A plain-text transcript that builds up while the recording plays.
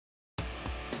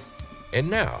And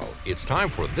now, it's time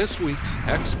for this week's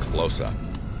Hecs Closeup.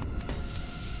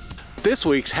 This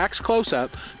week's Hecs Closeup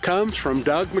comes from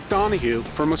Doug McDonahue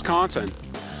from Wisconsin.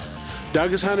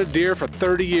 Doug has hunted deer for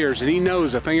 30 years and he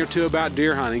knows a thing or two about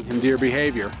deer hunting and deer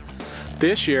behavior.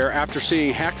 This year, after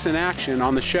seeing Hecs in action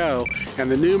on the show and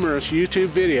the numerous YouTube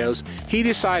videos, he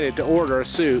decided to order a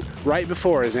suit right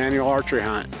before his annual archery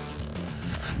hunt.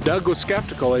 Doug was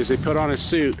skeptical as he put on his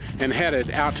suit and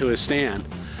headed out to his stand.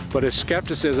 But his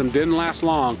skepticism didn't last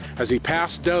long as he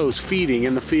passed does feeding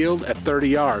in the field at 30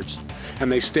 yards,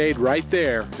 and they stayed right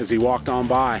there as he walked on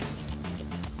by.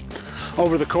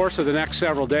 Over the course of the next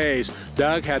several days,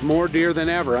 Doug had more deer than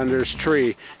ever under his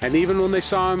tree, and even when they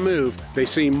saw him move, they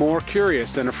seemed more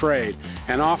curious than afraid,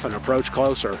 and often approached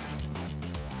closer.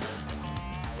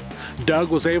 Doug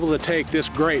was able to take this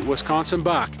great Wisconsin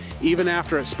buck even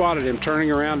after it spotted him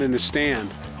turning around in his stand.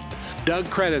 Doug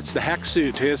credits the Hecs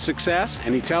suit to his success,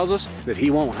 and he tells us that he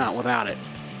won't hunt without it.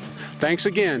 Thanks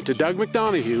again to Doug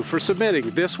McDonahue for submitting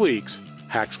this week's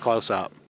Hecs Closeup.